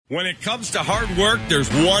When it comes to hard work,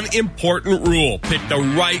 there's one important rule. Pick the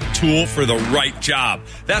right tool for the right job.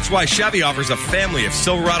 That's why Chevy offers a family of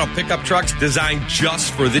Silverado pickup trucks designed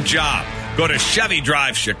just for the job. Go to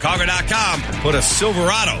ChevyDriveChicago.com and put a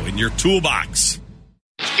Silverado in your toolbox.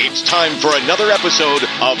 It's time for another episode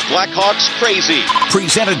of Blackhawks Crazy.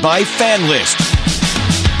 Presented by FanList.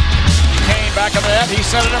 Kane back of the net. He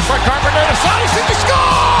set it in for Carpenter. Slicing, he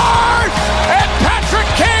scores! And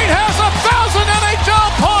Patrick Kane has 1,000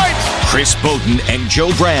 NHL points! Chris Bowden and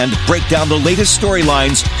Joe Brand break down the latest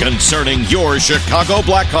storylines concerning your Chicago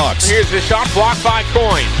Blackhawks. Here's the shot blocked by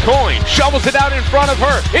Coyne. Coyne shovels it out in front of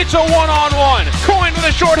her. It's a one-on-one. Coyne with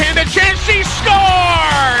a shorthanded chance. She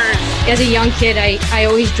scores! As a young kid, I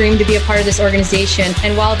always dreamed to be a part of this organization.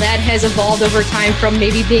 And while that has evolved over time from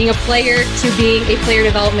maybe being a player to being a player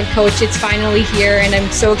development coach, it's finally here, and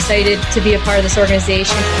I'm so excited to be a part of this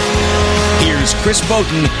organization. Here's Chris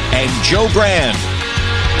Bowden and Joe Brand.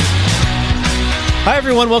 Hi,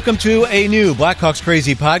 everyone. Welcome to a new Blackhawks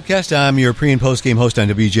Crazy podcast. I'm your pre- and post-game host on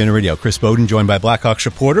WGN Radio, Chris Bowden, joined by Blackhawks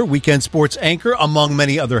reporter, weekend sports anchor, among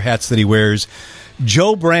many other hats that he wears,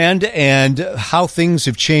 Joe Brand. And how things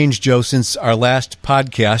have changed, Joe, since our last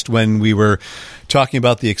podcast when we were talking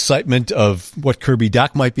about the excitement of what Kirby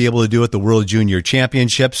Dach might be able to do at the World Junior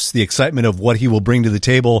Championships, the excitement of what he will bring to the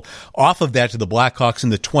table off of that to the Blackhawks in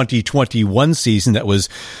the 2021 season that was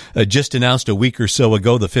just announced a week or so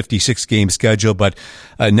ago, the 56-game schedule. But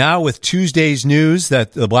now with Tuesday's news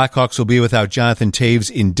that the Blackhawks will be without Jonathan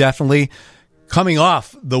Toews indefinitely, coming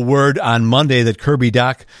off the word on Monday that Kirby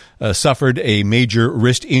Dach suffered a major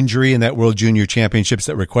wrist injury in that World Junior Championships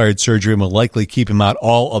that required surgery and will likely keep him out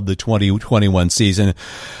all of the 2021 season.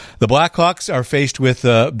 The Blackhawks are faced with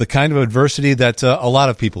the kind of adversity that a lot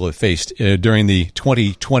of people have faced during the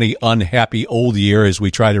 2020 unhappy old year as we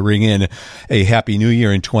try to ring in a happy new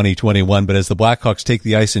year in 2021. But as the Blackhawks take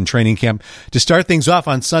the ice in training camp to start things off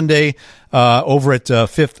on Sunday over at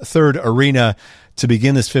Fifth Third Arena, to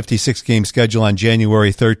begin this 56-game schedule on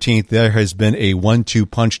January 13th, there has been a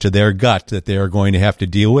 1-2 punch to their gut that they are going to have to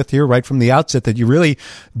deal with here right from the outset that you really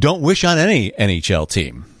don't wish on any NHL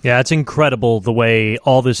team. Yeah, it's incredible the way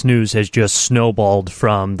all this news has just snowballed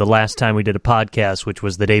from the last time we did a podcast, which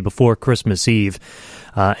was the day before Christmas Eve.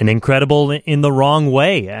 And incredible in the wrong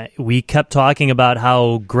way. We kept talking about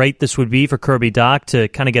how great this would be for Kirby Dach to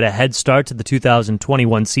kind of get a head start to the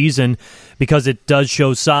 2021 season because it does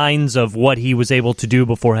show signs of what he was able to do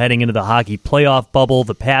before heading into the hockey playoff bubble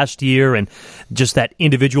the past year and just that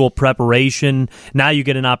individual preparation. Now you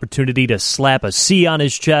get an opportunity to slap a C on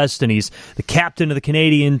his chest, and he's the captain of the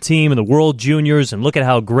Canadian team and the World Juniors, and look at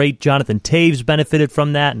how great Jonathan Toews benefited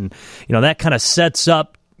from that. And, you know, that kind of sets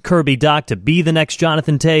up Kirby Dach to be the next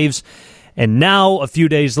Jonathan Toews. And now, a few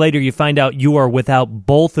days later, you find out you are without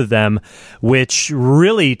both of them, which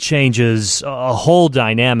really changes a whole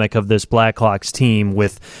dynamic of this Blackhawks team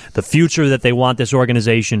with the future that they want this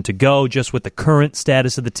organization to go. Just with the current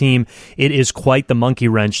status of the team, it is quite the monkey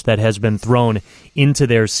wrench that has been thrown into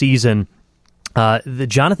their season. The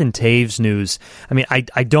Jonathan Toews news, I mean,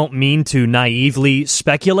 I don't mean to naively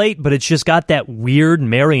speculate, but it's just got that weird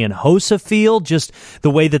Marian Hossa feel, just the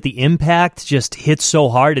way that the impact just hits so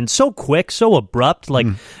hard and so quick, so abrupt. Like,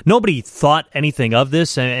 nobody thought anything of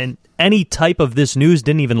this, and any type of this news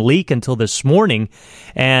didn't even leak until this morning.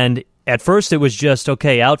 And at first, it was just,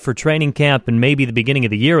 okay, out for training camp and maybe the beginning of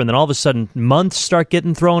the year, and then all of a sudden, months start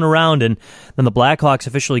getting thrown around, and then the Blackhawks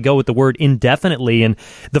officially go with the word indefinitely, and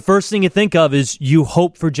the first thing you think of is you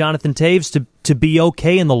hope for Jonathan Toews to be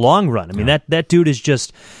okay in the long run. I mean, that dude is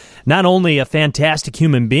just not only a fantastic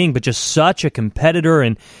human being, but just such a competitor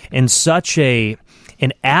and such an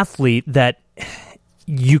athlete that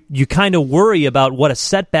you kind of worry about what a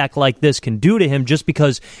setback like this can do to him just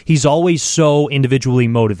because he's always so individually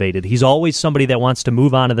motivated. He's always somebody that wants to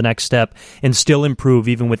move on to the next step and still improve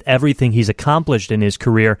even with everything he's accomplished in his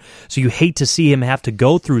career. So you hate to see him have to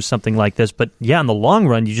go through something like this. But yeah, in the long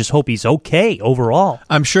run, you just hope he's okay overall.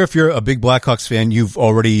 I'm sure if you're a big Blackhawks fan, you've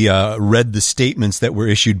already read the statements that were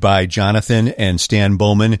issued by Jonathan and Stan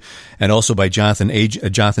Bowman and also by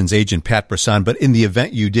Jonathan's agent, Pat Brisson. But in the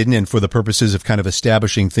event you didn't, and for the purposes of kind of establishing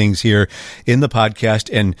things here in the podcast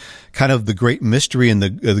and kind of the great mystery and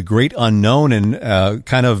the great unknown and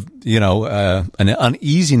kind of, an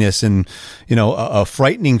uneasiness and, a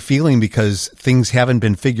frightening feeling because things haven't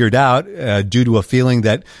been figured out due to a feeling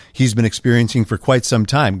that he's been experiencing for quite some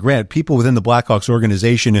time. Granted, people within the Blackhawks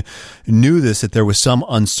organization knew this, that there was some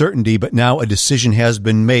uncertainty, but now a decision has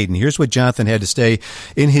been made. And here's what Jonathan had to say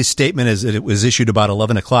in his statement as it was issued about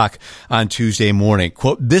 11 o'clock on Tuesday morning.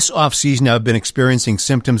 Quote, "This offseason I've been experiencing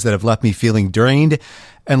symptoms that have left me feeling drained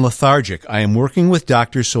and lethargic. I am working with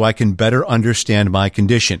doctors so I can better understand my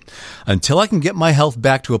condition. Until I can get my health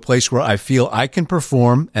back to a place where I feel I can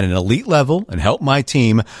perform at an elite level and help my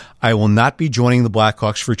team, I will not be joining the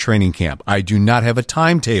Blackhawks for training camp. I do not have a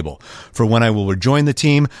timetable for when I will rejoin the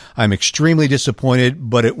team. I'm extremely disappointed,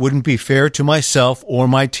 but it wouldn't be fair to myself or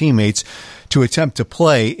my teammates to attempt to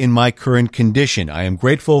play in my current condition. I am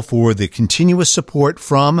grateful for the continuous support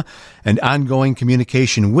from and ongoing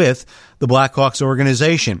communication with the Blackhawks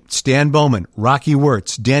organization. Stan Bowman, Rocky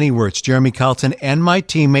Wirtz, Danny Wirtz, Jeremy Carlton, and my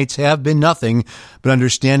teammates have been nothing but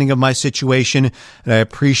understanding of my situation, and I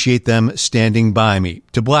appreciate them standing by me.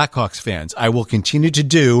 To Blackhawks fans, I will continue to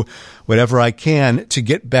do whatever I can to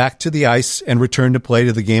get back to the ice and return to play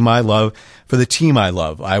to the game I love for the team I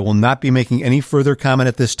love. I will not be making any further comment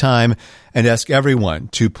at this time and ask everyone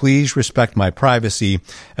to please respect my privacy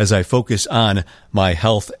as I focus on my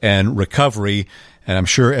health and recovery. And I'm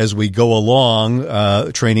sure as we go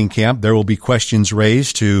along training camp, there will be questions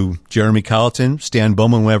raised to Jeremy Colleton, Stan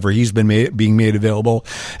Bowman, whenever he's been being made available,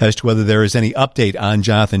 as to whether there is any update on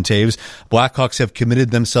Jonathan Toews. Blackhawks have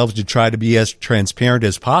committed themselves to try to be as transparent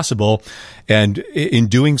as possible, and in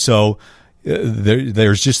doing so,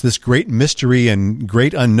 there's just this great mystery and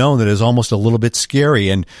great unknown that is almost a little bit scary.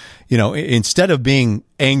 And, you know, instead of being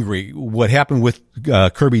angry, what happened with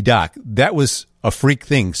Kirby Dach, that was a freak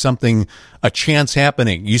thing, a chance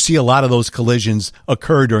happening. You see a lot of those collisions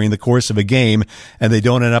occur during the course of a game, and they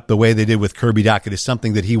don't end up the way they did with Kirby Dach. It is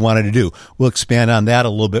something that he wanted to do. We'll expand on that a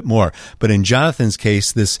little bit more. But in Jonathan's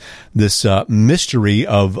case, this mystery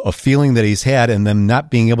of a feeling that he's had and them not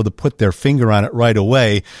being able to put their finger on it right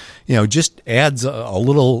away, you know, just adds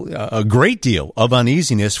a great deal of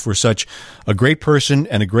uneasiness for such a great person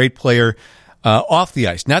and a great player off the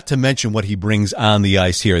ice, not to mention what he brings on the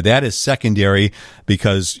ice here. That is secondary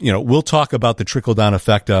because, you know, we'll talk about the trickle-down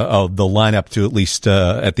effect of the lineup to at least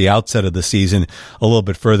at the outset of the season a little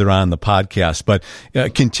bit further on in the podcast. But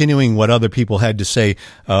continuing what other people had to say,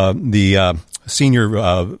 the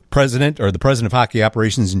senior president or the president of hockey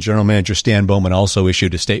operations and general manager Stan Bowman also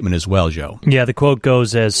issued a statement as well, Joe. Yeah, the quote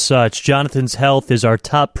goes as such: Jonathan's health is our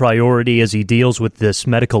top priority as he deals with this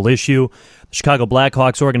medical issue. The Chicago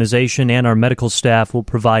Blackhawks organization and our medical staff will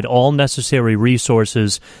provide all necessary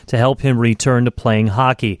resources to help him return to playing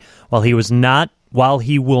hockey. While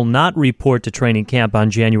he will not report to training camp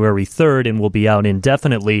on January 3rd and will be out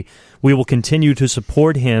indefinitely, we will continue to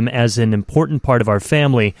support him as an important part of our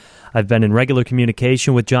family. I've been in regular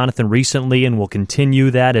communication with Jonathan recently and will continue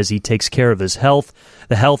that as he takes care of his health.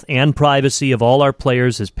 The health and privacy of all our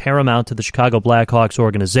players is paramount to the Chicago Blackhawks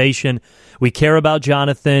organization. We care about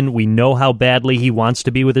Jonathan. We know how badly he wants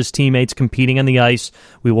to be with his teammates competing on the ice.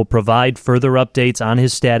 We will provide further updates on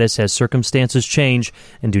his status as circumstances change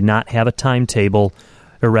and do not have a timetable.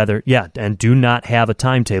 And do not have a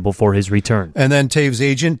timetable for his return. And then Toews'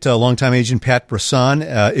 agent, longtime agent Pat Brisson,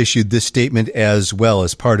 issued this statement as well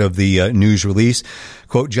as part of the news release.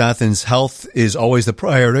 Quote, Jonathan's health is always the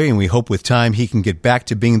priority, and we hope with time he can get back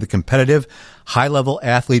to being the competitive, high-level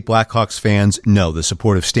athlete Blackhawks fans know. The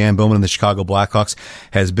support of Stan Bowman and the Chicago Blackhawks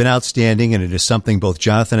has been outstanding, and it is something both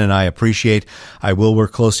Jonathan and I appreciate. I will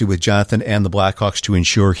work closely with Jonathan and the Blackhawks to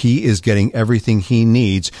ensure he is getting everything he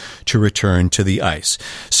needs to return to the ice.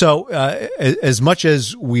 So as much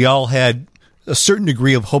as we all had a certain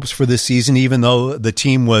degree of hopes for this season, even though the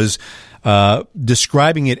team was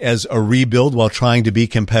describing it as a rebuild while trying to be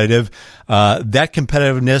competitive, that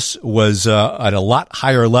competitiveness was at a lot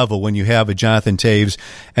higher level when you have a Jonathan Toews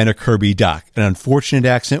and a Kirby Dach. An unfortunate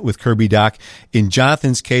accident with Kirby Dach. In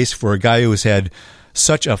Jonathan's case, for a guy who has had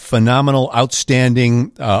such a phenomenal,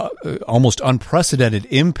 outstanding, almost unprecedented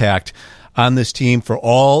impact on this team for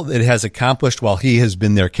all it has accomplished while he has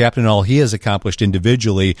been their captain, all he has accomplished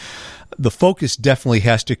individually, the focus definitely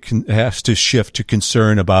has to shift to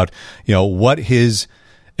concern about, you know, what his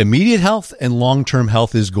immediate health and long-term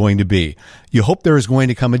health is going to be. You hope there is going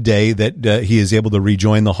to come a day that he is able to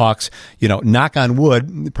rejoin the Hawks, you know, knock on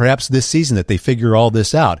wood, perhaps this season, that they figure all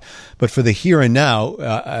this out. But for the here and now,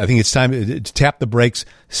 I think it's time to tap the brakes,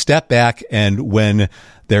 step back, and when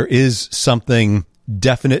there is something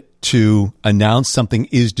definite to announce, something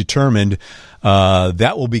is determined,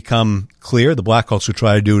 that will become clear. The Blackhawks will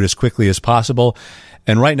try to do it as quickly as possible.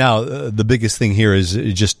 And right now, the biggest thing here is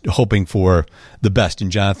just hoping for the best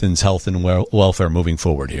in Jonathan's health and welfare moving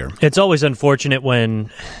forward here. It's always unfortunate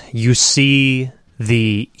when you see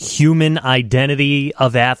the human identity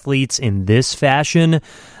of athletes in this fashion.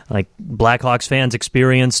 Like Blackhawks fans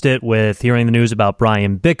experienced it with hearing the news about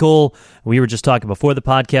Brian Bickle. We were just talking before the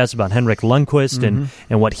podcast about Henrik Lundqvist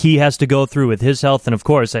and what he has to go through with his health. And of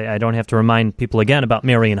course, I don't have to remind people again about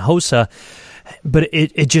Marian Hossa. But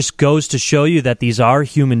it just goes to show you that these are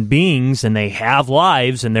human beings and they have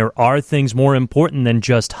lives and there are things more important than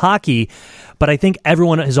just hockey. But I think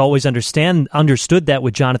everyone has always understood that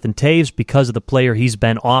with Jonathan Toews because of the player he's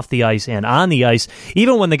been off the ice and on the ice.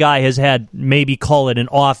 Even when the guy has had, maybe call it an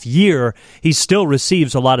off year, he still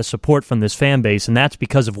receives a lot of support from this fan base, and that's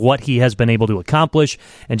because of what he has been able to accomplish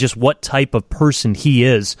and just what type of person he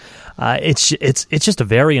is. It's just a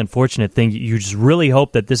very unfortunate thing. You just really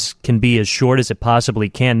hope that this can be as short as it possibly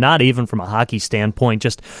can, not even from a hockey standpoint,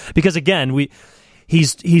 just because, again,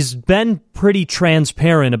 he's been pretty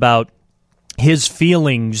transparent about his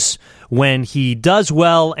feelings when he does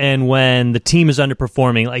well and when the team is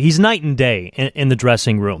underperforming. Like, he's night and day in the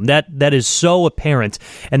dressing room. That is so apparent,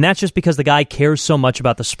 and that's just because the guy cares so much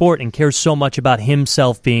about the sport and cares so much about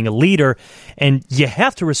himself being a leader, and you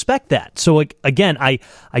have to respect that. So again, I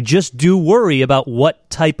just do worry about what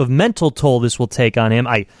type of mental toll this will take on him.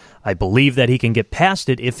 I believe that he can get past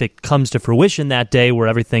it if it comes to fruition that day where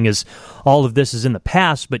all of this is in the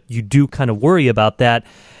past, but you do kind of worry about that.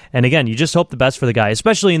 And again, you just hope the best for the guy,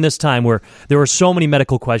 especially in this time where there are so many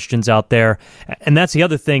medical questions out there. And that's the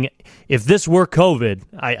other thing. If this were COVID,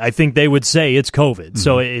 I think they would say it's COVID. Mm-hmm.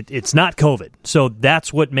 So it's not COVID. So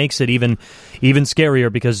that's what makes it even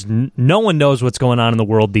scarier, because no one knows what's going on in the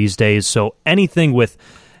world these days. So anything with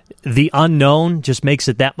the unknown just makes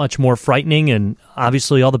it that much more frightening, and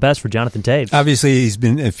obviously all the best for Jonathan Toews. Obviously, he's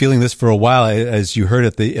been feeling this for a while, as you heard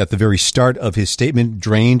at the very start of his statement.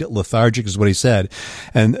 Drained, lethargic is what he said.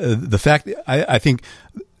 And the fact, I think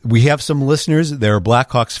we have some listeners, there are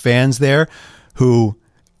Blackhawks fans there who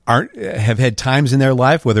have had times in their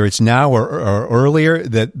life, whether it's now or earlier,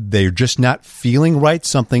 that they're just not feeling right.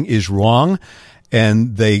 Something is wrong,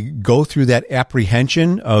 and they go through that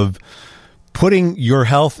apprehension of putting your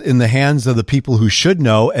health in the hands of the people who should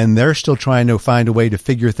know, and they're still trying to find a way to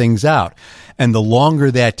figure things out. And the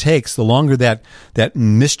longer that takes, the longer that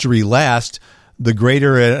mystery lasts, the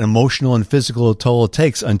greater an emotional and physical toll it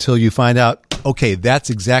takes until you find out, okay, that's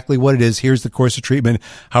exactly what it is. Here's the course of treatment,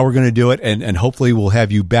 how we're going to do it, and hopefully we'll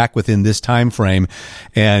have you back within this time frame.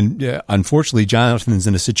 And unfortunately, Jonathan's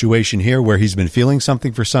in a situation here where he's been feeling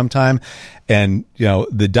something for some time, and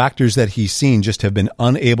the doctors that he's seen just have been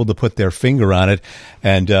unable to put their finger on it.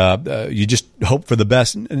 And you just hope for the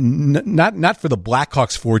best, not for the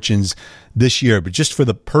Blackhawks' fortunes this year, but just for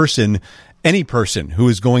the person. Any person who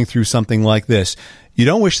is going through something like this, you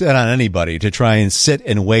don't wish that on anybody, to try and sit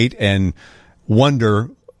and wait and wonder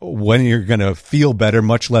when you're going to feel better,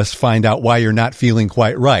 much less find out why you're not feeling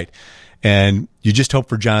quite right. And you just hope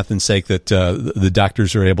for Jonathan's sake that the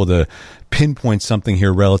doctors are able to pinpoint something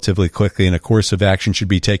here relatively quickly, and a course of action should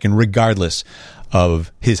be taken regardless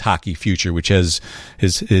of his hockey future, which has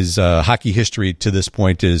his hockey history to this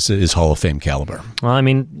point is Hall of Fame caliber. Well, I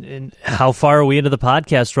mean, how far are we into the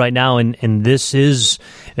podcast right now? And this is,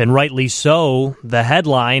 and rightly so, the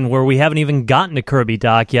headline where we haven't even gotten to Kirby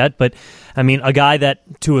Dach yet. But, I mean, a guy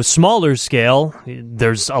that, to a smaller scale,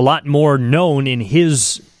 there's a lot more known in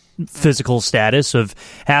his physical status of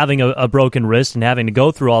having a broken wrist and having to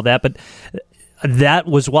go through all that. But that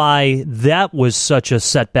was why that was such a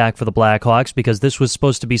setback for the Blackhawks, because this was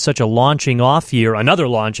supposed to be such a another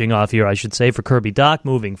launching off year, I should say, for Kirby Dach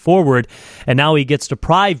moving forward. And now he gets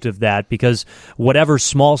deprived of that because whatever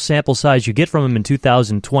small sample size you get from him in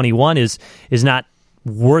 2021 is not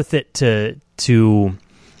worth it to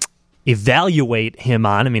evaluate him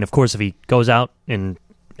on. I mean, of course, if he goes out and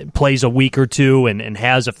plays a week or two and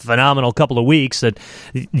has a phenomenal couple of weeks, that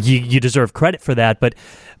you deserve credit for that. But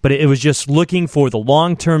it was just looking for the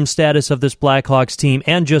long-term status of this Blackhawks team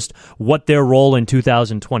and just what their role in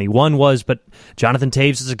 2021 was. But Jonathan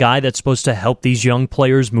Toews is a guy that's supposed to help these young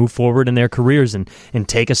players move forward in their careers and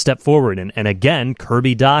take a step forward. And again,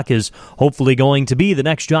 Kirby Dach is hopefully going to be the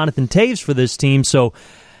next Jonathan Toews for this team. So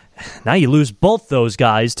now you lose both those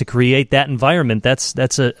guys to create that environment.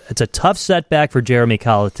 It's a tough setback for Jeremy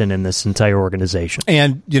Colleton and this entire organization.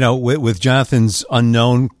 And with Jonathan's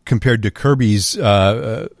unknown compared to Kirby's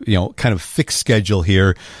kind of fixed schedule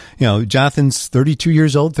here, Jonathan's 32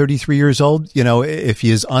 years old, 33 years old. If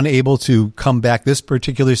he is unable to come back this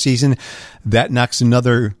particular season, that knocks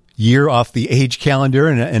another year off the age calendar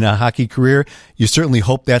in a hockey career. You certainly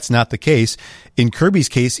hope that's not the case. In Kirby's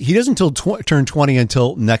case, he doesn't turn 20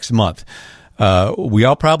 until next month. We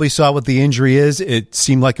all probably saw what the injury is. It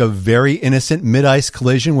seemed like a very innocent mid-ice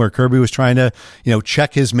collision where Kirby was trying to,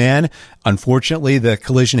 check his man. Unfortunately, the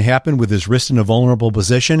collision happened with his wrist in a vulnerable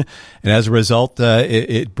position, and as a result,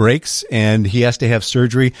 it breaks, and he has to have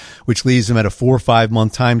surgery, which leaves him at a 4 or 5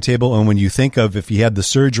 month timetable. And when you think of if he had the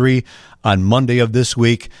surgery on Monday of this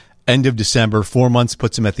week, end of December. 4 months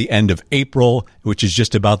puts him at the end of April, which is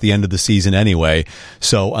just about the end of the season anyway.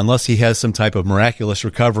 So unless he has some type of miraculous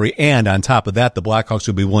recovery, and on top of that, the Blackhawks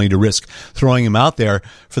would be willing to risk throwing him out there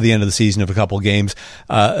for the end of the season of a couple games,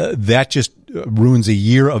 that just ruins a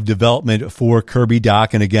year of development for Kirby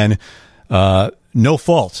Dach. And again, no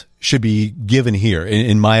fault should be given here,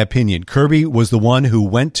 in my opinion. Kirby was the one who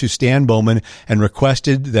went to Stan Bowman and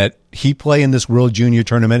requested that he play in this World Junior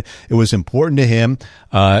Tournament. It was important to him,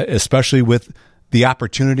 especially with the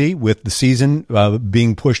opportunity, with the season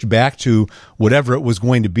being pushed back to whatever it was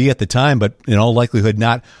going to be at the time, but in all likelihood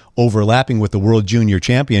not overlapping with the World Junior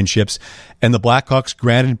Championships. And the Blackhawks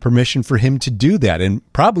granted permission for him to do that, and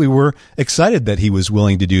probably were excited that he was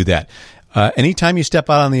willing to do that. Anytime you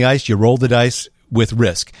step out on the ice, you roll the dice with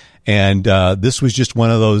risk. And this was just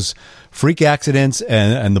one of those freak accidents,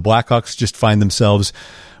 and the Blackhawks just find themselves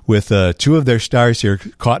with two of their stars here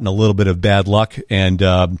caught in a little bit of bad luck. And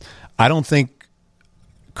I don't think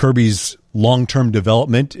Kirby's long-term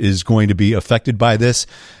development is going to be affected by this.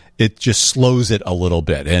 It just slows it a little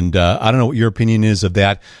bit. And I don't know what your opinion is of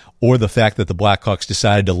that, or the fact that the Blackhawks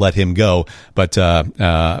decided to let him go. But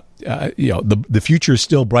the future is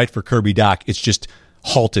still bright for Kirby Dach. It's just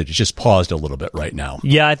halted. It's just paused a little bit right now.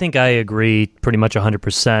 Yeah, I think I agree pretty much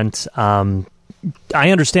 100%. I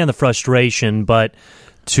understand the frustration, but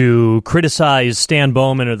to criticize Stan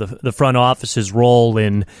Bowman or the front office's role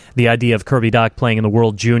in the idea of Kirby Dach playing in the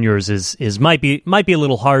World Juniors is might be a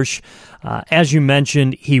little harsh. As you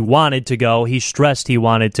mentioned, he wanted to go. He stressed he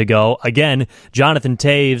wanted to go. Again, Jonathan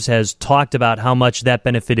Toews has talked about how much that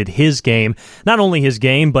benefited his game. Not only his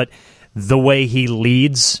game, but the way he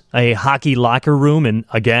leads a hockey locker room. And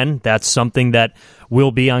again, that's something that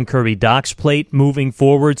will be on Kirby Dach's plate moving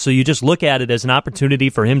forward. So you just look at it as an opportunity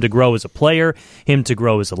for him to grow as a player, him to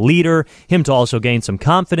grow as a leader, him to also gain some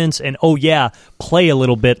confidence, and play a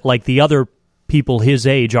little bit like the other people his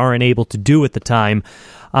age aren't able to do at the time.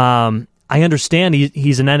 I understand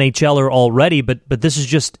he's an NHLer already, but this is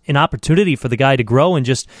just an opportunity for the guy to grow and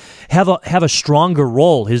just have a stronger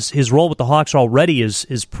role. His role with the Hawks already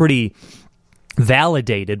is pretty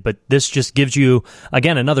validated, but this just gives you,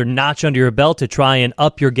 again, another notch under your belt to try and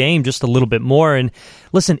up your game just a little bit more. And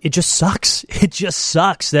listen, it just sucks. It just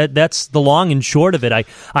sucks. That's the long and short of it. I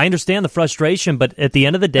understand the frustration, but at the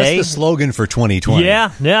end of the day, that's the slogan for 2020.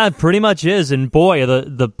 Yeah, it pretty much is. And boy,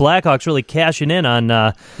 the Blackhawks really cashing in on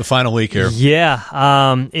the final week here.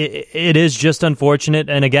 Yeah, it is just unfortunate.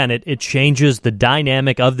 And again, it changes the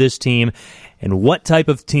dynamic of this team and what type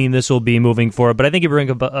of team this will be moving forward. But I think you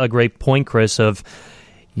bring up a great point, Chris, of,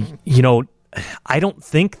 I don't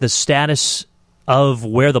think the status of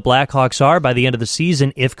where the Blackhawks are by the end of the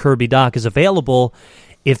season, if Kirby Dach is available,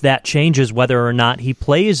 if that changes whether or not he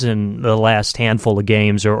plays in the last handful of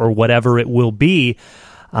games or whatever it will be.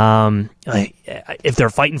 If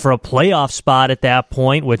they're fighting for a playoff spot at that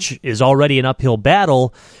point, which is already an uphill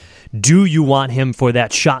battle, do you want him for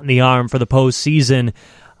that shot in the arm for the postseason?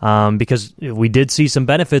 Because we did see some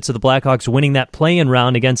benefits of the Blackhawks winning that play-in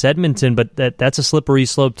round against Edmonton, but that's a slippery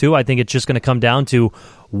slope too. I think it's just going to come down to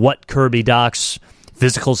what Kirby Dach's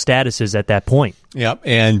physical status is at that point. Yeah,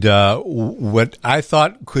 and what I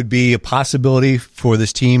thought could be a possibility for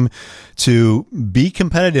this team to be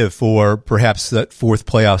competitive for perhaps that fourth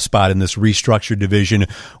playoff spot in this restructured division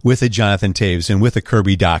with a Jonathan Toews and with a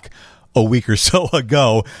Kirby Dach a week or so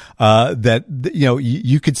ago, that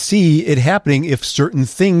you could see it happening if certain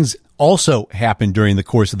things also happened during the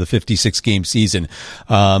course of the 56-game season.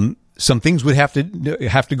 Some things would have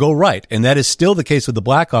to go right, and that is still the case with the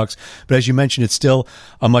Blackhawks. But as you mentioned, it's still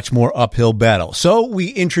a much more uphill battle. So we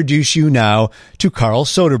introduce you now to Carl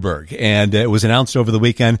Soderberg, and it was announced over the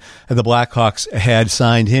weekend that the Blackhawks had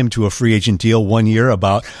signed him to a free agent deal, 1 year,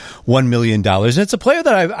 about $1 million. And it's a player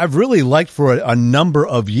that I've really liked for a number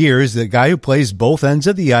of years. The guy who plays both ends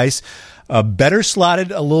of the ice. Better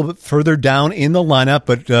slotted a little bit further down in the lineup,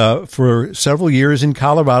 but for several years in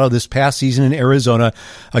Colorado, this past season in Arizona,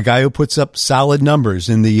 a guy who puts up solid numbers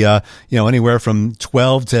in the anywhere from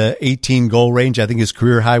 12 to 18 goal range. I think his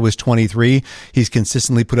career high was 23. He's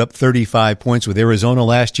consistently put up 35 points with Arizona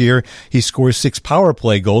last year. He scores 6 power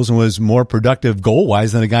play goals and was more productive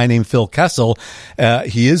goal-wise than a guy named Phil Kessel.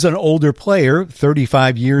 He is an older player,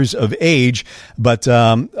 35 years of age, but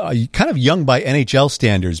kind of young by NHL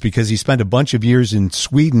standards, because he spent spent a bunch of years in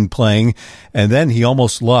Sweden playing, and then he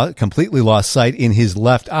almost completely lost sight in his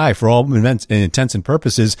left eye. For all intents and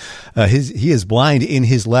purposes, he is blind in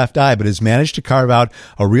his left eye, but has managed to carve out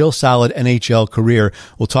a real solid NHL career.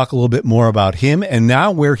 We'll talk a little bit more about him and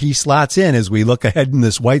now where he slots in as we look ahead in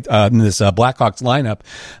this Blackhawks lineup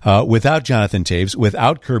without Jonathan Toews,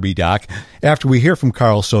 without Kirby Dach. After we hear from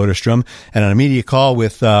Carl Soderstrom and on a media call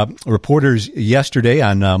with reporters yesterday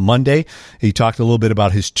on Monday, he talked a little bit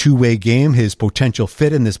about his two-way game, his potential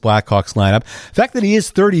fit in this Blackhawks lineup. The fact that he is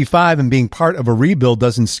 35 and being part of a rebuild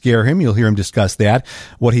doesn't scare him. You'll hear him discuss that.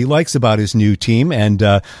 What he likes about his new team, and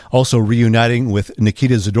also reuniting with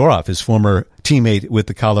Nikita Zadorov, his former teammate with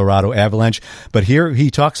the Colorado Avalanche. But here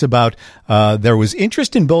he talks about there was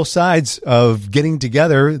interest in both sides of getting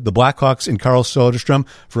together, the Blackhawks and Carl Soderstrom,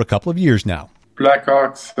 for a couple of years now.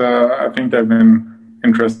 Blackhawks, I think they've been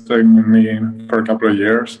interested in me for a couple of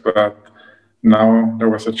years, but now there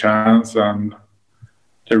was a chance and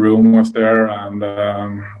the room was there, and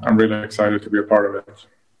I'm really excited to be a part of it.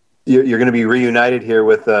 You're going to be reunited here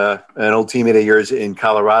with an old teammate of yours in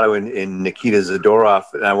Colorado, in Nikita Zadorov.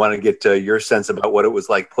 And I want to get your sense about what it was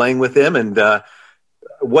like playing with him and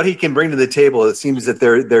what he can bring to the table. It seems that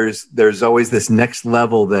there's always this next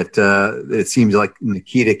level that it seems like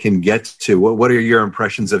Nikita can get to. What are your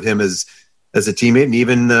impressions of him as a teammate, and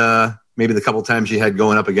even maybe the couple times you had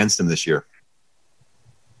going up against him this year?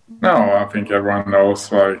 No, I think everyone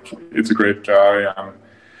knows, like, it's a great guy and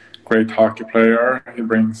great hockey player. He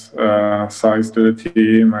brings size to the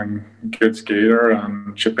team and good skater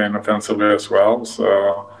and chip in offensively as well.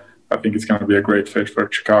 So I think it's going to be a great fit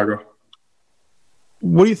for Chicago.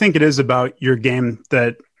 What do you think it is about your game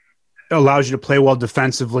that allows you to play well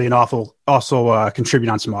defensively and also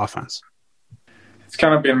contribute on some offense? It's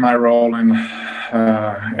kind of been my role in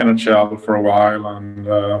NHL for a while, and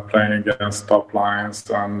playing against top lines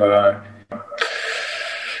and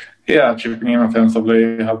chipping in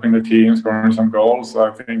offensively, helping the team, scoring some goals. So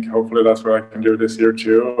I think hopefully that's what I can do this year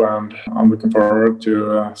too, and I'm looking forward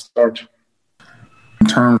to start. In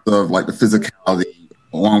terms of like the physicality,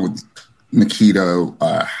 along with Nikita,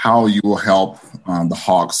 how you will help the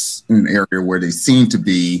Hawks in an area where they seem to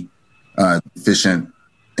be deficient.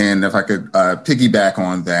 And if I could piggyback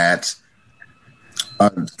on that,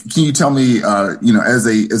 can you tell me,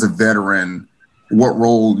 as a veteran, what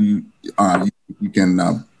role you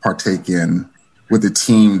can partake in with a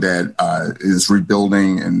team that is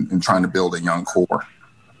rebuilding and trying to build a young core?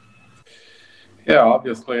 Yeah,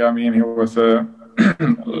 obviously. I mean, he was a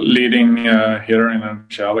leading hitter in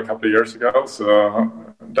NHL a couple of years ago, so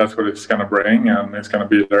that's what it's going to bring, and it's going to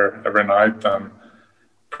be there every night and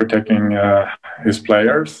protecting his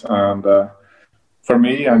players. And for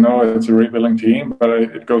me, I know it's a rebuilding team, but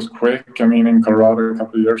it goes quick. I mean, in Colorado a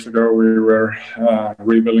couple of years ago, we were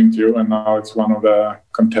rebuilding too, and now it's one of the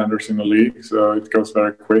contenders in the league. So it goes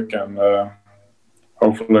very quick, and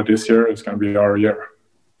hopefully this year is going to be our year.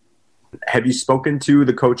 Have you spoken to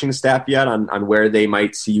the coaching staff yet on where they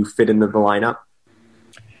might see you fit into the lineup?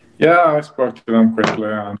 Yeah, I spoke to them quickly,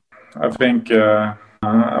 and I think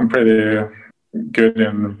I'm pretty good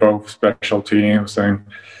in both special teams and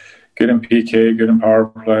good in PK, good in power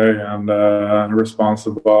play, and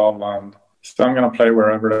responsible. And so I'm going to play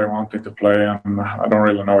wherever they want me to play, and I don't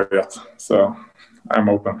really know it yet. So I'm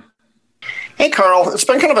open. Hey, Carl, it's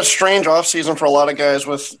been kind of a strange offseason for a lot of guys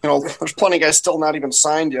with, there's plenty of guys still not even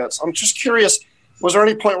signed yet. So I'm just curious, was there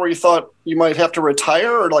any point where you thought you might have to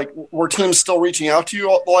retire, or were teams still reaching out to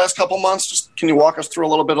you the last couple months? Just can you walk us through a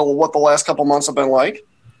little bit of what the last couple months have been like?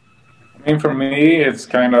 I mean, for me, it's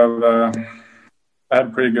kind of I had a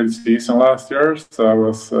pretty good season last year,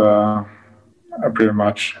 so I pretty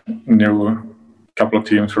much knew a couple of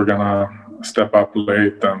teams were going to step up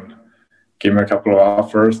late and give me a couple of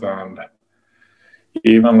offers. And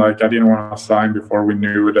even I didn't want to sign before we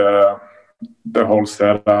knew the whole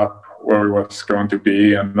setup, where we was going to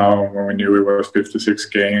be. And now when we knew it was 56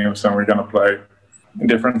 games and we're going to play in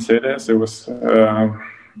different cities, it was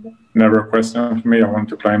never a question for me. I wanted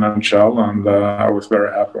to play in NHL, and I was very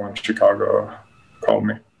happy when Chicago called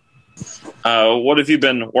me. What have you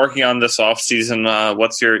been working on this off season?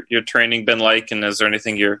 What's your training been like, and is there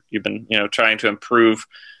anything you've been trying to improve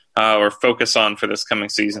or focus on for this coming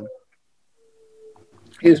season?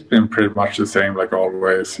 It's been pretty much the same, like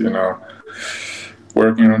always.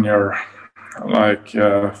 Working on your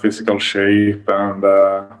physical shape and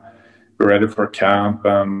be ready for camp,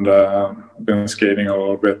 and been skating a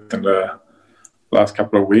little bit in the last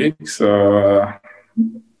couple of weeks. So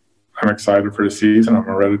I'm excited for the season. I'm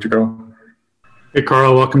ready to go. Hey,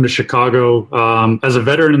 Carl, welcome to Chicago. As a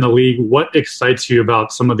veteran in the league, what excites you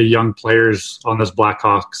about some of the young players on this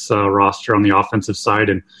Blackhawks roster on the offensive side,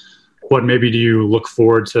 and what maybe do you look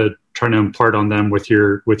forward to trying to impart on them with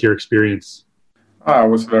your experience? I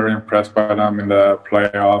was very impressed by them in the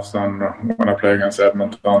playoffs and when I played against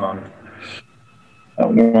Edmonton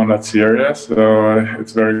and won that series. So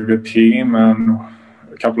it's a very good team and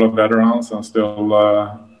a couple of veterans, and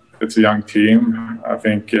still it's a young team. I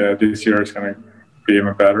think this year is going to be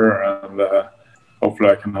even better, and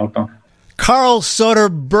hopefully I can help them. Carl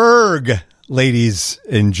Soderberg, ladies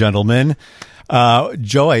and gentlemen.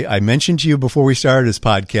 Joe, I mentioned to you before we started this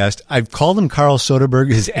podcast, I've called him Carl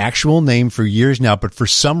Soderberg, his actual name, for years now, but for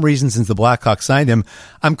some reason, since the Blackhawks signed him,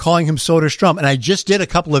 I'm calling him Soderstrom. And I just did a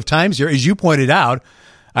couple of times here, as you pointed out.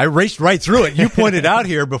 I raced right through it. You pointed out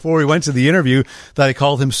here before we went to the interview that I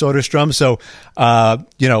called him Soderstrom. So,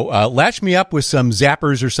 latch me up with some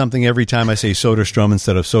zappers or something every time I say Soderstrom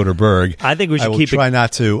instead of Soderberg. I think we should I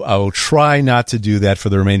will try not to do that for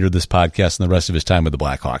the remainder of this podcast and the rest of his time with the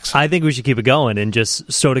Blackhawks. I think we should keep it going and just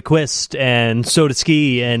Soderquist and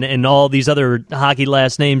Soderski and all these other hockey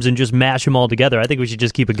last names and just mash them all together. I think we should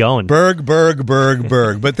just keep it going. Berg.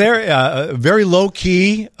 But they're very low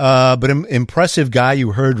key, but impressive guy.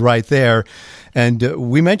 You heard right there. And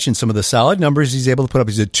we mentioned some of the solid numbers he's able to put up.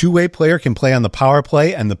 He's a two-way player, can play on the power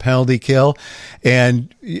play and the penalty kill.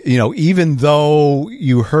 And, even though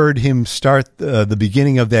you heard him start the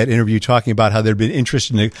beginning of that interview talking about how there'd been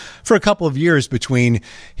interest in it for a couple of years between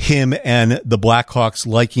him and the Blackhawks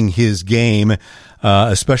liking his game,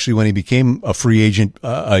 especially when he became a free agent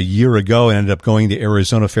a year ago and ended up going to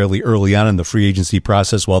Arizona fairly early on in the free agency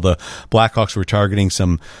process, while the Blackhawks were targeting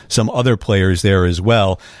some other players there as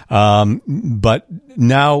well. But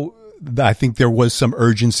now I think there was some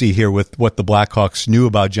urgency here with what the Blackhawks knew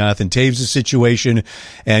about Jonathan Toews' situation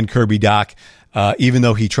and Kirby Dach. Even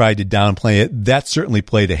though he tried to downplay it, that certainly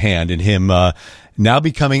played a hand in him now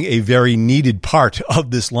becoming a very needed part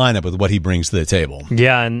of this lineup with what he brings to the table.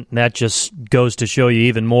 Yeah, and that just goes to show you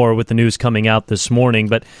even more with the news coming out this morning.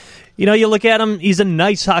 But, you look at him, he's a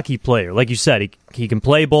nice hockey player. Like you said, he can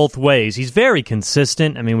play both ways. He's very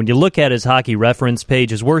consistent. I mean, when you look at his hockey reference page,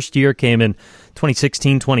 his worst year came in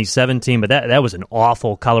 2016, 2017, but that was an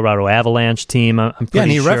awful Colorado Avalanche team. I'm pretty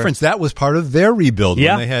and he sure. referenced that was part of their rebuild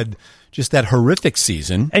when they had just that horrific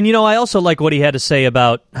season. And, I also like what he had to say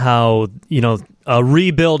about how, a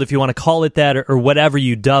rebuild, if you want to call it that, or whatever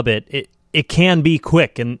you dub it, it can be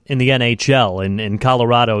quick in the NHL, and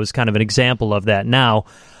Colorado is kind of an example of that now.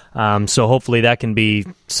 So hopefully that can be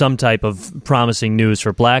some type of promising news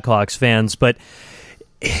for Blackhawks fans. But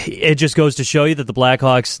it just goes to show you that the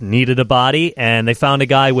Blackhawks needed a body, and they found a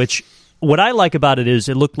guy which... What I like about it is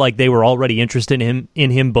it looked like they were already interested in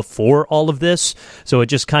him before all of this, so it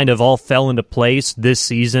just kind of all fell into place this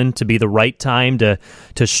season to be the right time to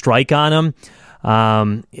strike on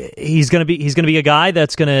him. He's gonna be a guy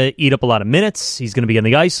that's gonna eat up a lot of minutes. He's gonna be on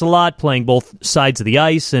the ice a lot, playing both sides of the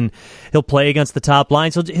ice, and he'll play against the top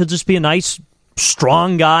line. So he'll just be a nice,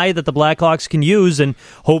 strong guy that the Blackhawks can use, and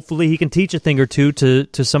hopefully he can teach a thing or two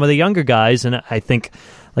to some of the younger guys. And I think,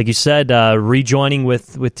 like you said, rejoining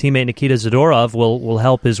with teammate Nikita Zadorov will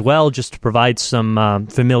help as well, just to provide some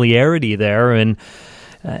familiarity there. And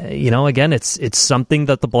again, it's something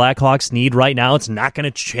that the Blackhawks need right now. It's not going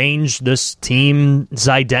to change this team's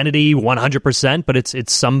identity 100%, but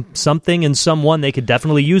it's something and someone they could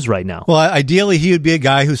definitely use right now. Well, ideally, he would be a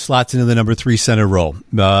guy who slots into the number 3 center role.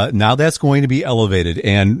 Now that's going to be elevated.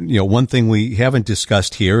 And, one thing we haven't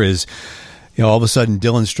discussed here is, all of a sudden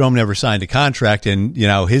Dylan Strome never signed a contract, and,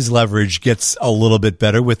 his leverage gets a little bit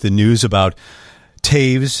better with the news about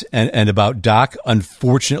Toews and about Dach,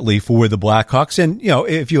 unfortunately for the Blackhawks. And,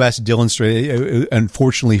 if you ask Dylan straight,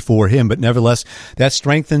 unfortunately for him, but nevertheless, that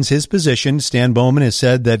strengthens his position. Stan Bowman has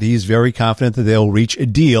said that he's very confident that they'll reach a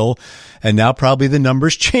deal. And now probably the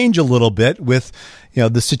numbers change a little bit with,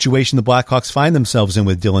 the situation the Blackhawks find themselves in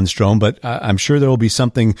with Dylan Strome. But I'm sure there will be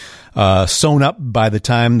something sewn up by the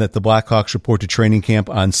time that the Blackhawks report to training camp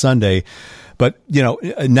on Sunday. But,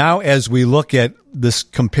 now as we look at this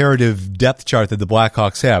comparative depth chart that the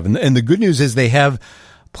Blackhawks have, and the good news is they have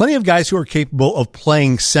plenty of guys who are capable of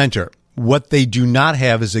playing center. What they do not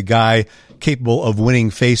have is a guy capable of winning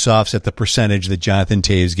faceoffs at the percentage that Jonathan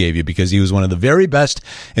Toews gave you, because he was one of the very best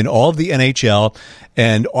in all of the NHL.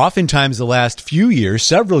 And oftentimes the last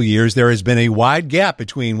several years, there has been a wide gap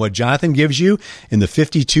between what Jonathan gives you in the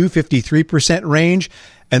 52, 53% range,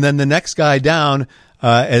 and then the next guy down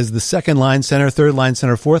as the second line center, third line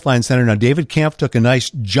center, fourth line center. Now, David Kampf took a nice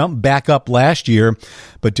jump back up last year,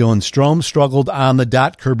 but Dylan Strome struggled on the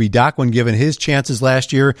dot. Kirby Dach, when given his chances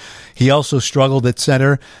last year, he also struggled at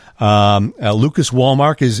center. Lucas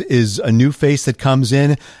Wallmark is a new face that comes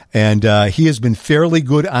in, and he has been fairly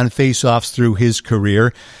good on faceoffs through his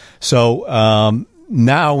career. So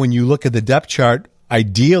now when you look at the depth chart,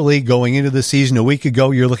 ideally going into the season a week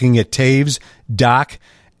ago, you're looking at Taves, Dach,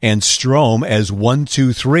 and Strome as 1,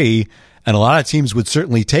 2, 3, and a lot of teams would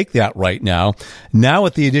certainly take that right now. Now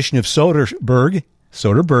with the addition of Soderberg,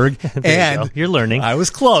 and you're learning. I was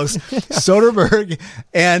close. Soderberg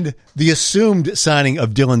and the assumed signing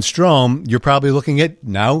of Dylan Strome, you're probably looking at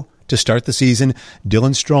now to start the season,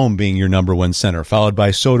 Dylan Strome being your number one center, followed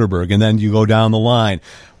by Soderberg, and then you go down the line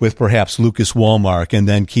with perhaps Lucas Wallmark, and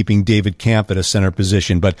then keeping David Kampf at a center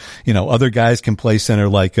position. But, other guys can play center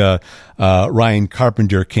like Ryan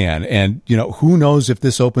Carpenter can. And, who knows if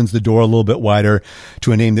this opens the door a little bit wider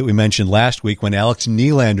to a name that we mentioned last week when Alex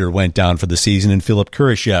Nylander went down for the season and Philip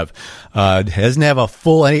Kurashev doesn't have a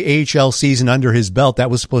full AHL season under his belt. That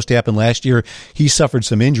was supposed to happen last year. He suffered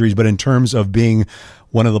some injuries, but in terms of being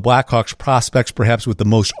one of the Blackhawks prospects, perhaps with the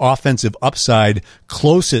most offensive upside,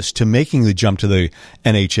 closest to making the jump to the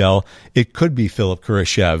NHL, it could be Philip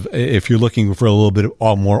Kurashev. If you're looking for a little bit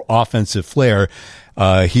of more offensive flair,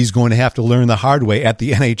 he's going to have to learn the hard way at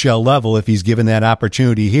the NHL level if he's given that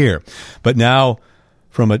opportunity here. But now,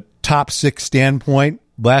 from a top six standpoint,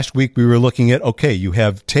 last week we were looking at, okay, you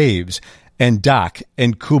have Taves and Dach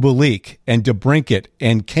and Kubalik and DeBrincat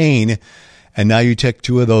and Kane, and now you take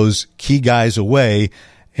two of those key guys away,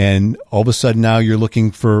 and all of a sudden now you're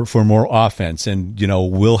looking for more offense. And,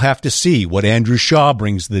 we'll have to see what Andrew Shaw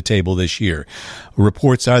brings to the table this year.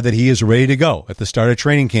 Reports are that he is ready to go at the start of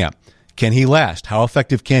training camp. Can he last? How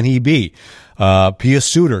effective can he be? Pia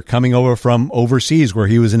Suter coming over from overseas where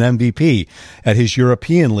he was an MVP at his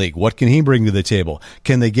European league. What can he bring to the table?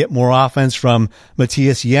 Can they get more offense from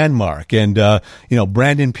Matthias Janmark? And,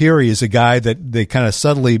 Brandon Peary is a guy that they kind of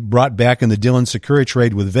subtly brought back in the Dylan Sikura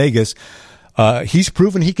trade with Vegas. He's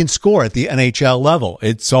proven he can score at the NHL level.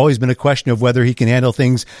 It's always been a question of whether he can handle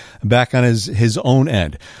things back on his own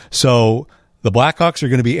end. So the Blackhawks are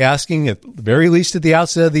going to be asking, at the very least at the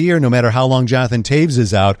outset of the year, no matter how long Jonathan Taves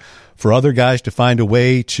is out, for other guys to find a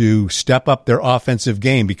way to step up their offensive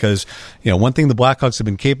game, because, one thing the Blackhawks have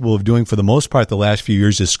been capable of doing for the most part the last few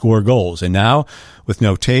years is score goals. And now, with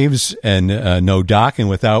no Taves and no Dach, and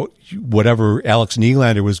without whatever Alex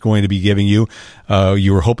Nylander was going to be giving you,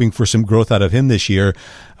 you were hoping for some growth out of him this year.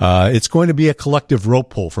 It's going to be a collective rope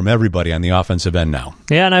pull from everybody on the offensive end now.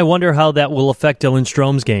 Yeah, and I wonder how that will affect Dylan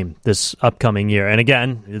Strome's game this upcoming year. And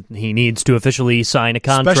again, he needs to officially sign a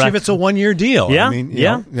contract. Especially if it's a one-year deal. Yeah,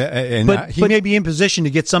 And he may be in position to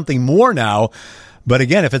get something more now. But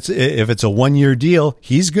again, if it's a one-year deal,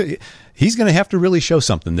 he's going to have to really show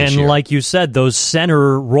something this year. And like you said, those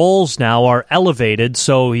center roles now are elevated,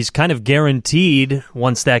 so he's kind of guaranteed,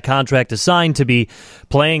 once that contract is signed, to be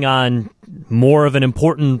playing on more of an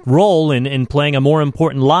important role in playing a more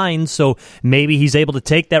important line, so maybe he's able to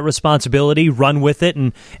take that responsibility, run with it,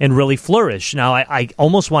 and really flourish. Now, I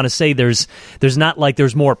almost want to say there's not like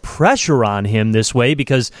there's more pressure on him this way,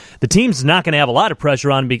 because the team's not going to have a lot of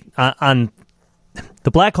pressure on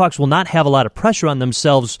the Blackhawks will not have a lot of pressure on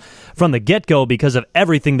themselves from the get-go because of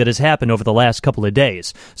everything that has happened over the last couple of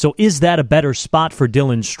days. So is that a better spot for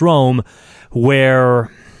Dylan Strome,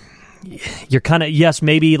 where you're kind of, yes,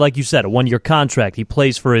 maybe, like you said, a one-year contract. He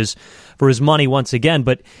plays for his money once again,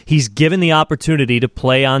 but he's given the opportunity to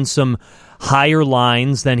play on some higher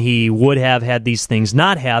lines than he would have had these things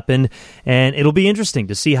not happen, and it'll be interesting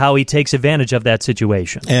to see how he takes advantage of that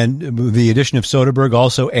situation. And the addition of Soderberg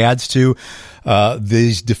also adds to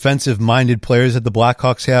these defensive-minded players that the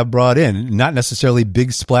Blackhawks have brought in. Not necessarily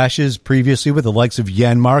big splashes previously with the likes of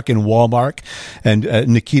Janmark and Wallmark and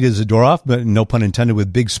Nikita Zadorov, but no pun intended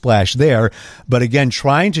with big splash there. But again,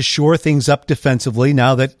 trying to shore things up defensively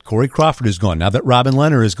now that Corey Crawford is gone, now that Robin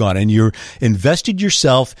Lehner is gone, and you're invested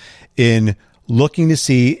yourself in looking to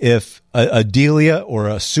see if a Delia or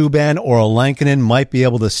a Subban or a Lankinen might be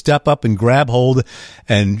able to step up and grab hold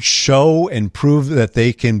and show and prove that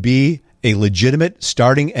they can be a legitimate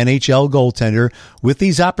starting NHL goaltender with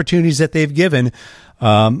these opportunities that they've given.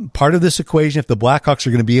 Part of this equation, if the Blackhawks are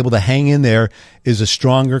going to be able to hang in there, is a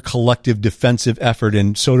stronger collective defensive effort.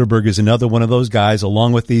 And Soderberg is another one of those guys,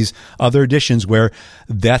 along with these other additions, where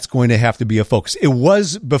that's going to have to be a focus. It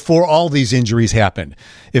was before all these injuries happened,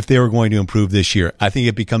 if they were going to improve this year. I think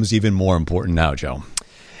it becomes even more important now, Joe.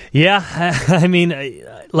 Yeah, I mean,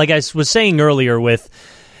 like I was saying earlier with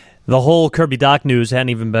The whole Kirby Dach news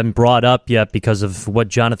hadn't even been brought up yet because of what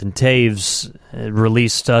Jonathan Toews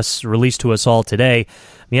released to us all today.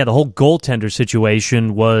 Yeah, the whole goaltender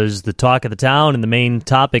situation was the talk of the town and the main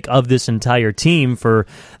topic of this entire team for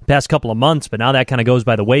the past couple of months, but now that kind of goes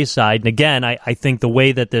by the wayside. And again, I think the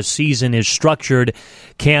way that this season is structured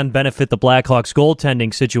can benefit the Blackhawks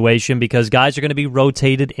goaltending situation because guys are going to be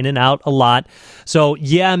rotated in and out a lot. So,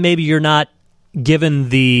 yeah, maybe you're not given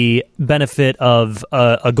the benefit of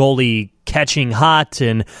a goalie catching hot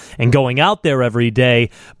and going out there every day,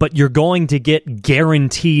 but you're going to get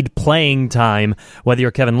guaranteed playing time, whether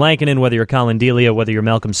you're Kevin Lankinen, whether you're Colin Delia, whether you're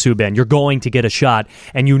Malcolm Subban. You're going to get a shot,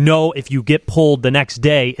 and you know if you get pulled the next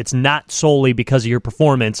day, it's not solely because of your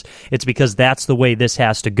performance, it's because that's the way this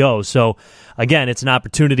has to go. So, again, it's an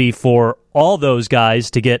opportunity for all those guys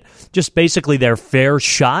to get just basically their fair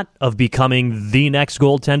shot of becoming the next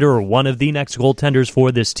goaltender or one of the next goaltenders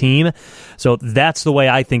for this team. So that's the way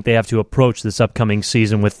I think they have to approach this upcoming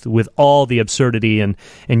season with all the absurdity and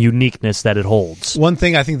uniqueness that it holds. One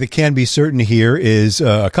thing I think that can be certain here is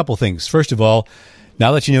a couple things. First of all,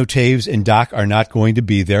 now that you know Toews and Dach are not going to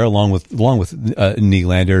be there along with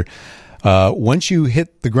Nylander, once you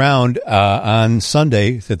hit the ground on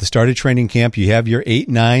Sunday at the start of training camp, you have your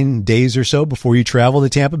 8-9 days or so before you travel to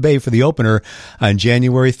Tampa Bay for the opener on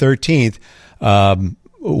January 13th.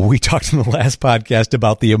 We talked in the last podcast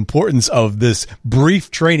about the importance of this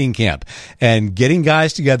brief training camp and getting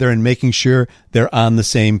guys together and making sure they're on the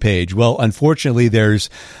same page. Well, unfortunately,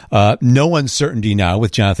 there's no uncertainty now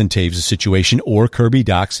with Jonathan Toews' situation or Kirby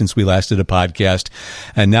Dach since we last did a podcast,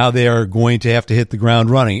 and now they are going to have to hit the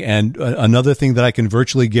ground running. And another thing that I can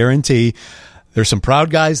virtually guarantee, there's some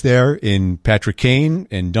proud guys there in Patrick Kane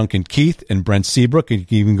and Duncan Keith and Brent Seabrook, and you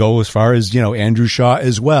can even go as far as, Andrew Shaw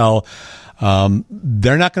as well.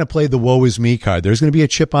 They're not going to play the woe is me card. There's going to be a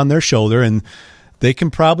chip on their shoulder, and they can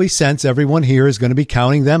probably sense everyone here is going to be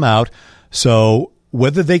counting them out. So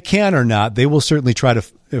whether they can or not, they will certainly try to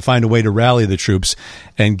find a way to rally the troops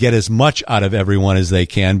and get as much out of everyone as they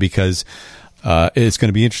can, because it's going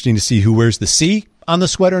to be interesting to see who wears the C on the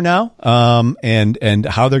sweater now, and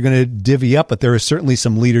how they're going to divvy up. But there is certainly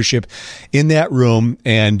some leadership in that room,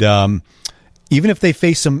 and even if they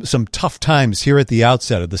face some tough times here at the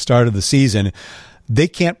outset of the start of the season, they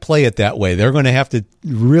can't play it that way. They're going to have to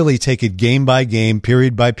really take it game by game,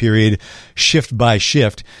 period by period, shift by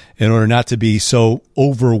shift, in order not to be so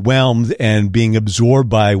overwhelmed and being absorbed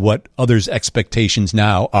by what others' expectations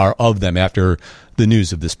now are of them after the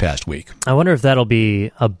news of this past week. I wonder if that'll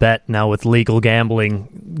be a bet now with legal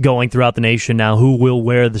gambling going throughout the nation now. Who will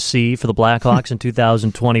wear the C for the Blackhawks in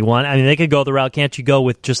 2021? I mean, they could go the route. Can't you go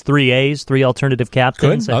with just 3 A's, 3 alternative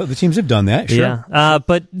captains? Good. The teams have done that, sure. Yeah.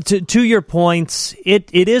 But to your points,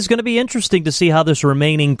 it is going to be interesting to see how this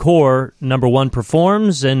remaining core, number one,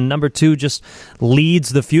 performs, and number two, just leads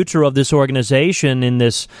the future of this organization in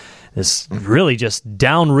this really just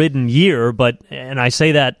down-ridden year. And I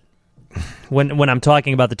say that when I'm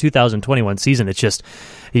talking about the 2021 season, it's just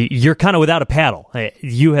you're kind of without a paddle.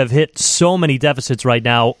 You have hit so many deficits right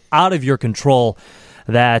now out of your control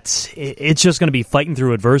that it's just going to be fighting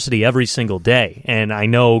through adversity every single day. And I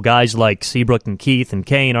know guys like Seabrook and Keith and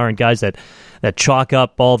Kane aren't guys that chalk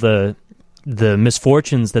up all the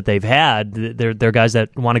misfortunes that they've had. They're guys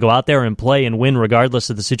that want to go out there and play and win regardless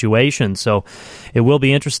of the situation. So it will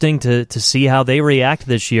be interesting to see how they react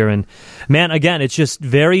this year. And man, again, it's just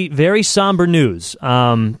very, very somber news.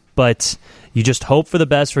 But you just hope for the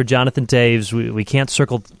best for Jonathan Toews. We can't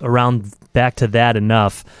circle around back to that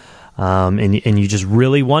enough. And you just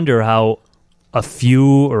really wonder how a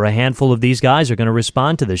few or a handful of these guys are going to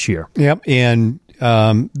respond to this year. Yep. And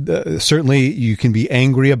certainly you can be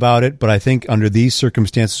angry about it, but I think under these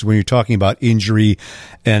circumstances, when you're talking about injury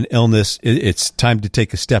and illness, it's time to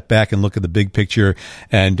take a step back and look at the big picture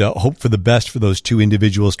and hope for the best for those two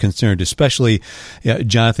individuals concerned, especially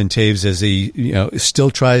Jonathan Toews, as he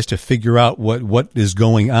still tries to figure out what is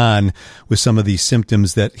going on with some of these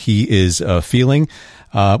symptoms that he is feeling.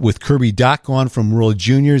 With Kirby Dach gone from World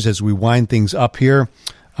Juniors, as we wind things up here,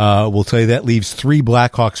 we'll tell you that leaves 3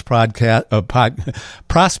 Blackhawks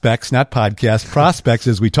prospects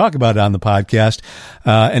as we talk about it on the podcast.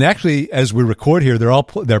 And actually, as we record here,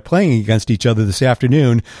 they're playing against each other this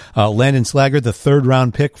afternoon. Landon Slaggert, the 3rd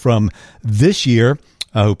round pick from this year,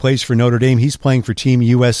 who plays for Notre Dame. He's playing for Team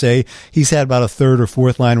USA. He's had about a third or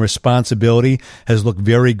fourth line responsibility, has looked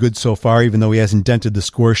very good so far, even though he hasn't dented the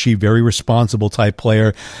score sheet. Very responsible type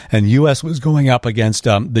player. And U.S. was going up against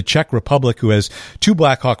the Czech Republic, who has two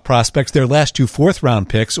Blackhawk prospects. Their last two fourth-round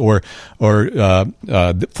picks, or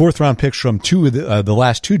fourth-round picks from two of the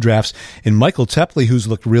last two drafts, in Michael Tepley, who's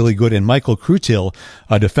looked really good, and Michael Krutil,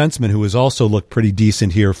 a defenseman who has also looked pretty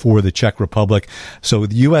decent here for the Czech Republic. So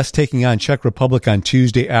with the U.S. taking on Czech Republic on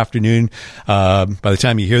Tuesday afternoon, by the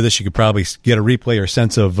time you hear this, you could probably get a replay or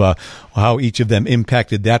sense of how each of them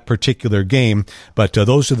impacted that particular game. But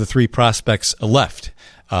those are the three prospects left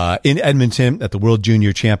in Edmonton at the World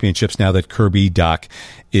Junior Championships now that Kirby Dach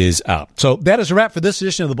is out. So that is a wrap for this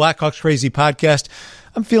edition of the Blackhawks Crazy Podcast.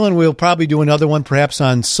 I'm feeling we'll probably do another one perhaps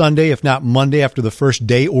on Sunday, if not Monday, after the first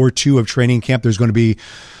day or two of training camp. There's going to be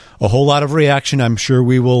a whole lot of reaction. I'm sure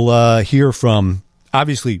we will hear from,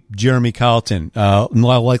 obviously, Jeremy Colleton, in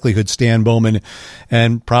all likelihood Stan Bowman,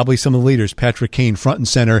 and probably some of the leaders, Patrick Kane front and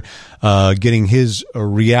center, getting his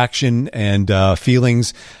reaction and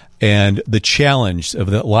feelings and the challenge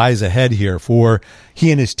that lies ahead here for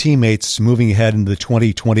he and his teammates moving ahead into the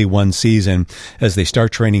 2021 season as they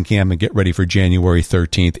start training camp and get ready for January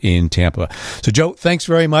 13th in Tampa. So, Joe, thanks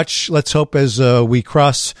very much. Let's hope as we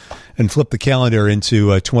cross and flip the calendar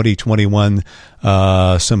into 2021,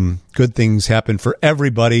 some good things happen for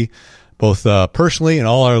everybody, both personally and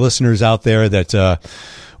all our listeners out there, that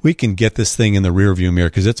we can get this thing in the rearview mirror,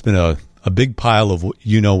 because it's been a big pile of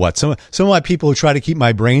you-know-what. Some of my people who try to keep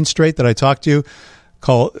my brain straight that I talk to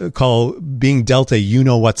call being dealt a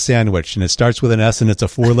you-know-what sandwich, and it starts with an S and it's a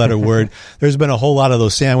 4-letter word. There's been a whole lot of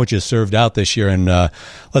those sandwiches served out this year, and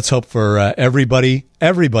let's hope for everybody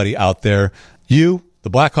out there, you, the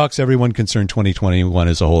Blackhawks, everyone concerned, 2021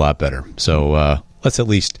 is a whole lot better. So let's at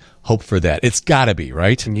least hope for that. It's got to be,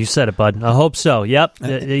 right? You said it, bud. I hope so. Yep.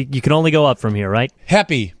 You can only go up from here, right?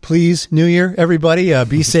 Happy, please, New Year, everybody.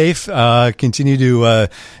 Be safe. Continue to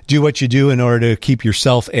do what you do in order to keep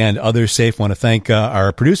yourself and others safe. Want to thank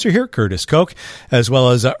our producer here, Curtis Koch, as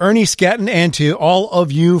well as Ernie Scatton, and to all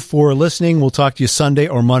of you for listening. We'll talk to you Sunday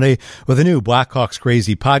or Monday with a new Blackhawks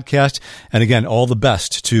Crazy podcast. And again, all the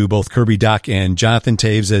best to both Kirby Dach and Jonathan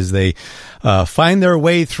Toews as they find their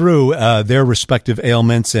way through their respective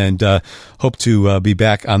ailments, and hope to be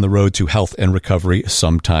back on the road to health and recovery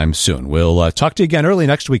sometime soon. We'll talk to you again early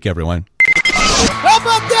next week, everyone. How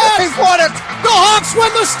about that? He won it! The Hawks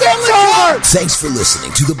win the Stanley Cup! Thanks for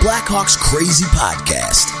listening to the Blackhawks Crazy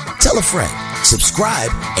Podcast. Tell a friend,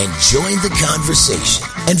 subscribe, and join the conversation.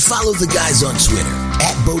 And follow the guys on Twitter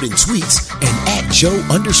 @BowdenTweets and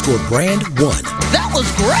 @Joe_Brand1. That was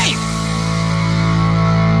great!